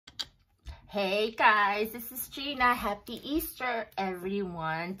Hey guys, this is Gina. Happy Easter,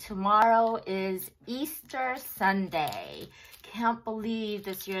 everyone. Tomorrow is Easter Sunday. Can't believe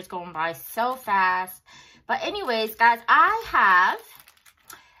this year is going by so fast. But anyways, guys, I have,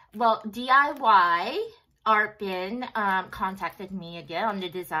 Diyartbin contacted me again on the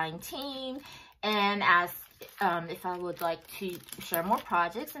design team and asked if I would like to share more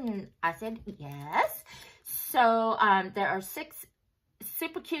projects, and I said yes. So there are 6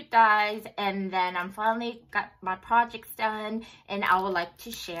 super cute dies, and then I'm finally got my projects done and I would like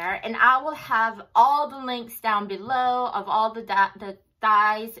to share, and I will have all the links down below of all the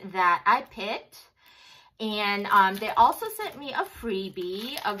dies that I picked. And they also sent me a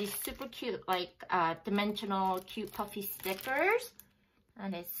freebie of these super cute, like dimensional cute puffy stickers,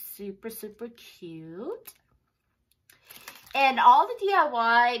 and it's super cute. And all the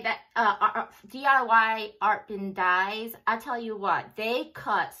DIY art bin dies, I tell you what, they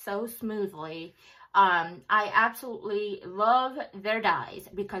cut so smoothly. I absolutely love their dies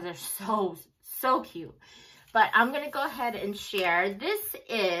because they're so cute. But I'm gonna go ahead and share. This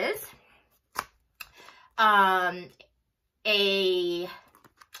is like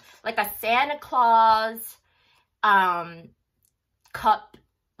a Santa Claus cup,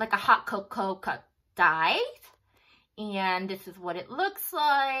 like a hot cocoa cup die. And this is what it looks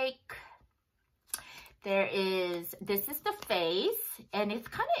like. This is the face, and it's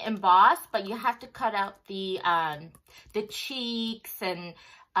kind of embossed, but you have to cut out the cheeks and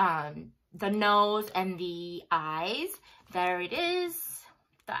the nose and the eyes. There it is,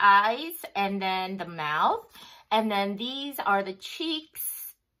 the eyes, and then the mouth. And then these are the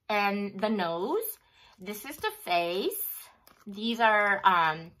cheeks and the nose. This is the face. These are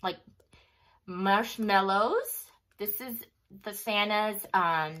like marshmallows. This is the Santa's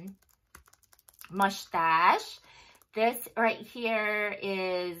mustache. This right here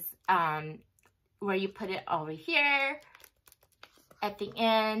is where you put it over here at the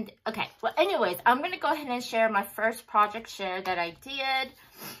end. Okay, well anyways, I'm going to go ahead and share my first project share that I did.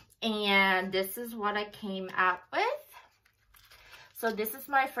 And this is what I came out with. So this is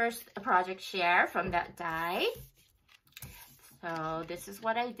my first project share from that die. So this is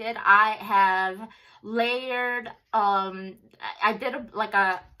what I did. I have layered, I did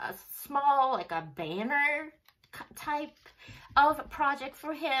a small, like a banner type of project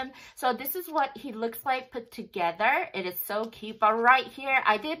for him. So this is what he looks like put together. It is so cute. But right here,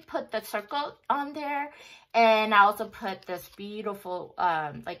 I did put the circle on there. And I also put this beautiful,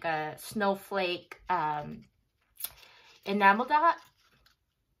 like a snowflake enamel dot.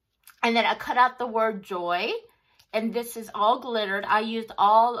 And then I cut out the word joy. And this is all glittered. I used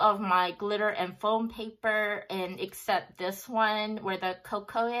all of my glitter and foam paper, and except this one where the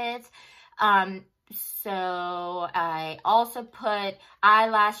cocoa is. So I also put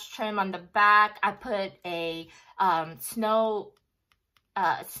eyelash trim on the back. I put a snow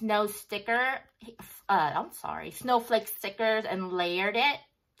sticker, snowflake stickers, and layered it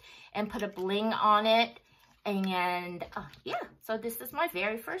and put a bling on it. And yeah, so this is my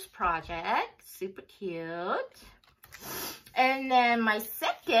very first project. Super cute. And then my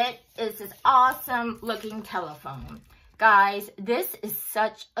second is this awesome looking telephone. Guys, this is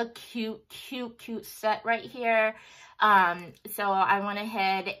such a cute set right here. So I went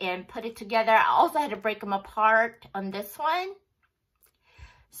ahead and put it together. I also had to break them apart on this one.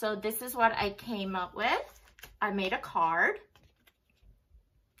 So this is what I came up with. I made a card.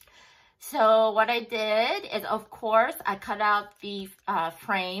 So what I did is, of course, I cut out the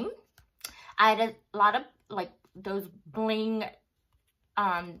frame. I had a lot of like those bling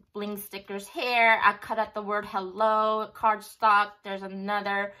stickers here. I cut out the word hello, cardstock. There's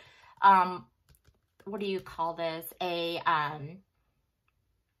another, what do you call this? A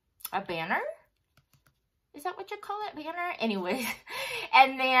banner? Is that what you call it? Banner? Anyway.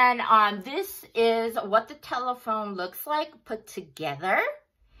 And then this is what the telephone looks like put together.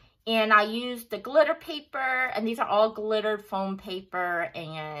 And I used the glitter paper, and these are all glittered foam paper,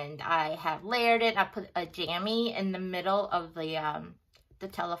 and I have layered it. I put a jammy in the middle of the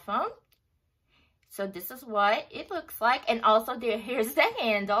telephone. So this is what it looks like. And also here's the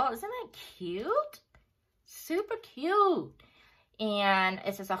handle. Isn't that cute? Super cute. And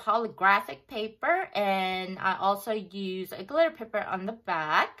it's just a holographic paper, and I also use a glitter paper on the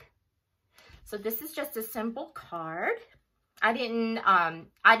back. So this is just a simple card. I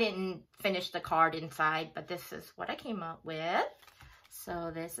didn't finish the card inside, but this is what I came up with. So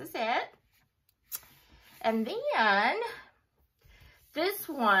this is it. And then this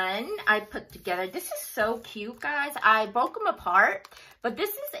one I put together. This is so cute, guys. I broke them apart, but this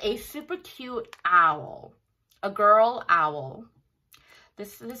is a super cute owl, a girl owl.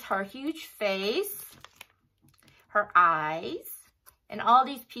 This is her huge face, her eyes, and all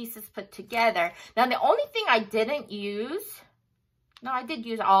these pieces put together. Now, the only thing I didn't use, no, I did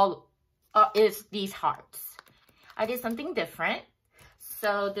use all, is these hearts. I did something different.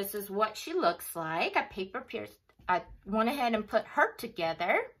 So this is what she looks like. I went ahead and put her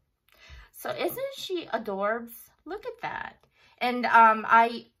together. So isn't she adorbs? Look at that. And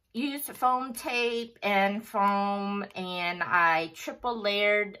I used foam tape and foam, and I triple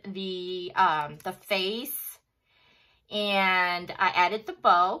layered the face, and I added the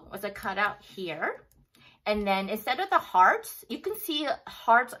bow, was a cutout here. And then instead of the hearts, you can see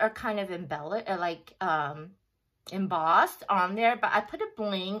hearts are kind of embellished, like embossed on there, but I put a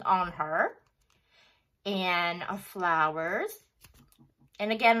bling on her and flowers.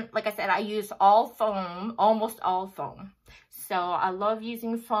 And again, like I said, I use all foam, almost all foam. So I love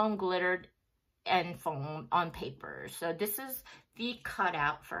using foam, glittered, and foam on paper. So this is the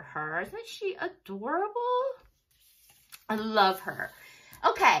cutout for her. Isn't she adorable? I love her.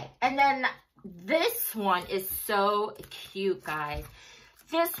 Okay, and then this one is so cute, guys.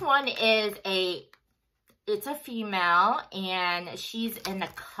 This one is it's a female, and she's in a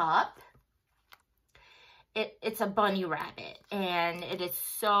cup. It's a bunny rabbit, and it is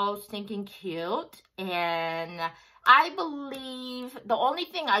so stinking cute. And I believe the only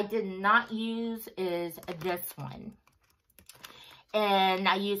thing I did not use is this one. And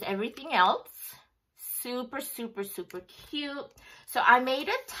I use everything else. Super, super, super cute. So I made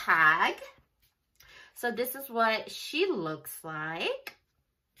a tag. So this is what she looks like.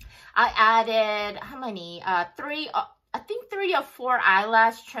 I added, how many? I think 3 or 4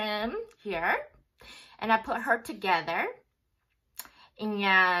 eyelash trim here. And I put her together.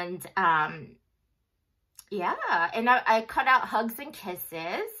 And yeah, and I cut out hugs and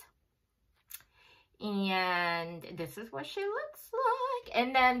kisses. And this is what she looks like.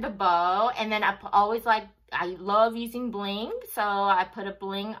 And then the bow. And then I love using bling. So I put a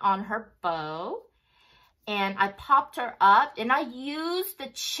bling on her bow. And I popped her up. And I used the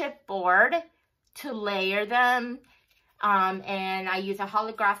chipboard to layer them. And I use a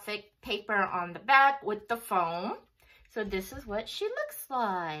holographic paper on the back with the foam. So this is what she looks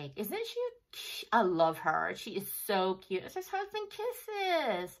like. Isn't she cute? I love her. She is so cute. It's just hugs and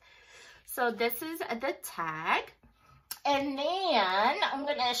kisses. So this is the tag. And then I'm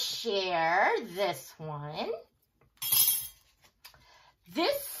going to share this one.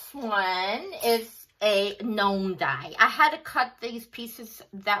 This one is a gnome die. I had to cut these pieces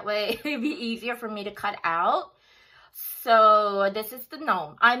that way it'd be easier for me to cut out. So this is the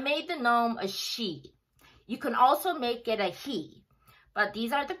gnome. I made the gnome a she. You can also make it a he. But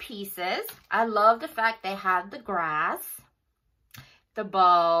these are the pieces. I love the fact they have the grass, the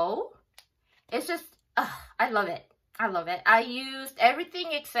bow. It's just, I love it. I love it. I used everything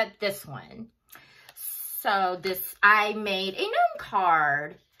except this one. So I made a gnome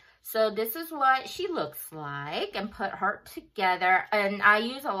card. So this is what she looks like, and put her together. And I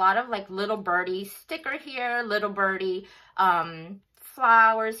use a lot of like little birdie sticker here, little birdie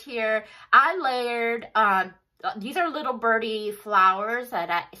flowers here. I layered, these are little birdie flowers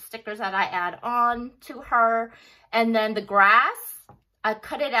stickers that I add on to her. And then the grass, I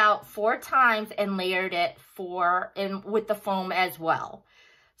cut it out 4 times and layered it with the foam as well.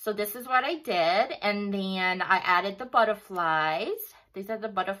 So this is what I did. And then I added the butterflies. These are the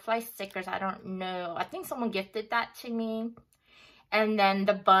butterfly stickers. I don't know. I think someone gifted that to me. And then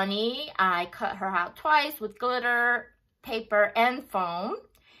the bunny, I cut her out twice with glitter, paper, and foam.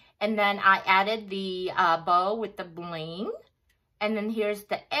 And then I added the bow with the bling. And then here's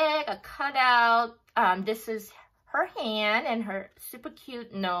the egg, a cutout. This is her hand and her super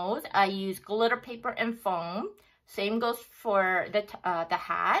cute nose. I use glitter paper and foam. Same goes for the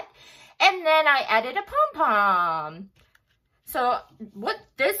hat. And then I added a pom-pom. So what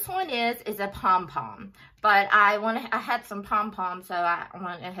this one is a pom-pom, but I had some pom-poms, so I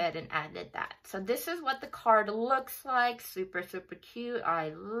went ahead and added that. So this is what the card looks like. Super, super cute.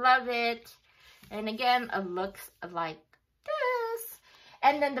 I love it. And again, it looks like this.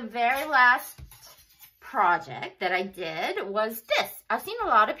 And then the very last project that I did was this. I've seen a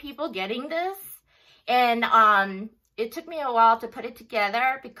lot of people getting this, and it took me a while to put it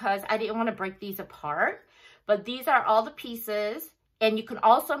together because I didn't want to break these apart. But these are all the pieces, and you can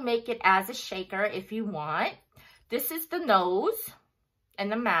also make it as a shaker if you want. This is the nose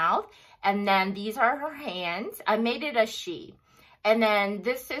and the mouth, and then these are her hands. I made it a she. And then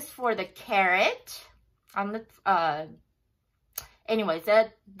this is for the carrot on the, anyways,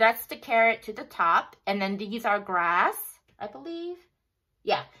 that's the carrot to the top. And then these are grass, I believe.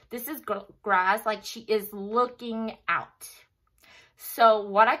 Yeah, this is grass, like she is looking out. So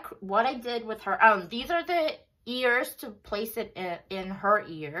what I did with her, these are the ears to place it in her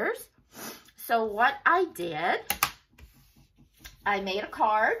ears. So what I did, I made a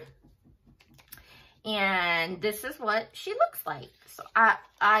card, and this is what she looks like. So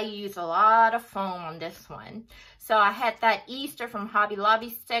I use a lot of foam on this one. So I had that Easter from Hobby Lobby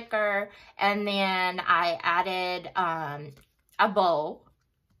sticker, and then I added a bow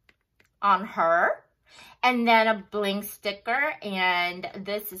on her, and then a bling sticker, and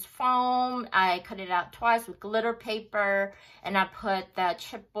this is foam. I cut it out twice with glitter paper, and I put the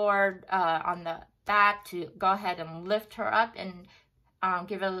chipboard on the back to go ahead and lift her up and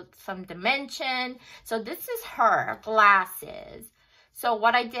give it some dimension. So this is her glasses. So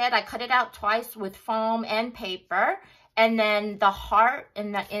what I did, I cut it out twice with foam and paper, and then the heart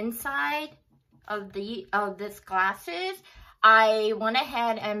in the inside of this glasses, I went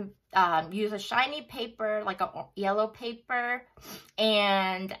ahead and use a shiny paper, like a yellow paper,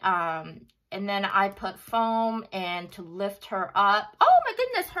 and then I put foam and to lift her up. Oh my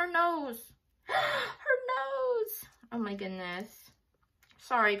goodness, her nose. Her nose. Oh my goodness.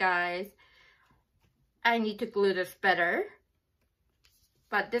 Sorry guys. I need to glue this better.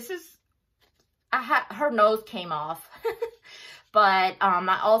 But this is, her nose came off. But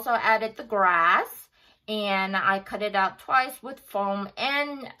I also added the grass, and I cut it out twice with foam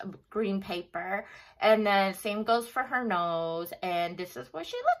and green paper. And then same goes for her nose, and this is what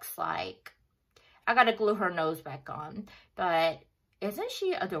she looks like. I gotta glue her nose back on, but isn't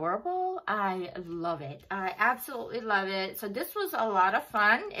she adorable? I love it. I absolutely love it. So this was a lot of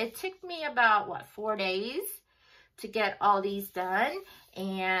fun. It took me about, what, 4 days to get all these done.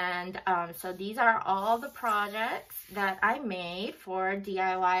 And so these are all the projects that I made for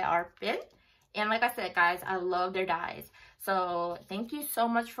DIY Art Bin. And like I said, guys, I love their dies. So thank you so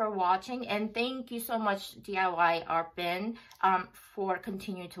much for watching, and thank you so much DIY Art Bin for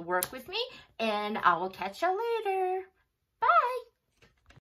continuing to work with me, and I will catch you later.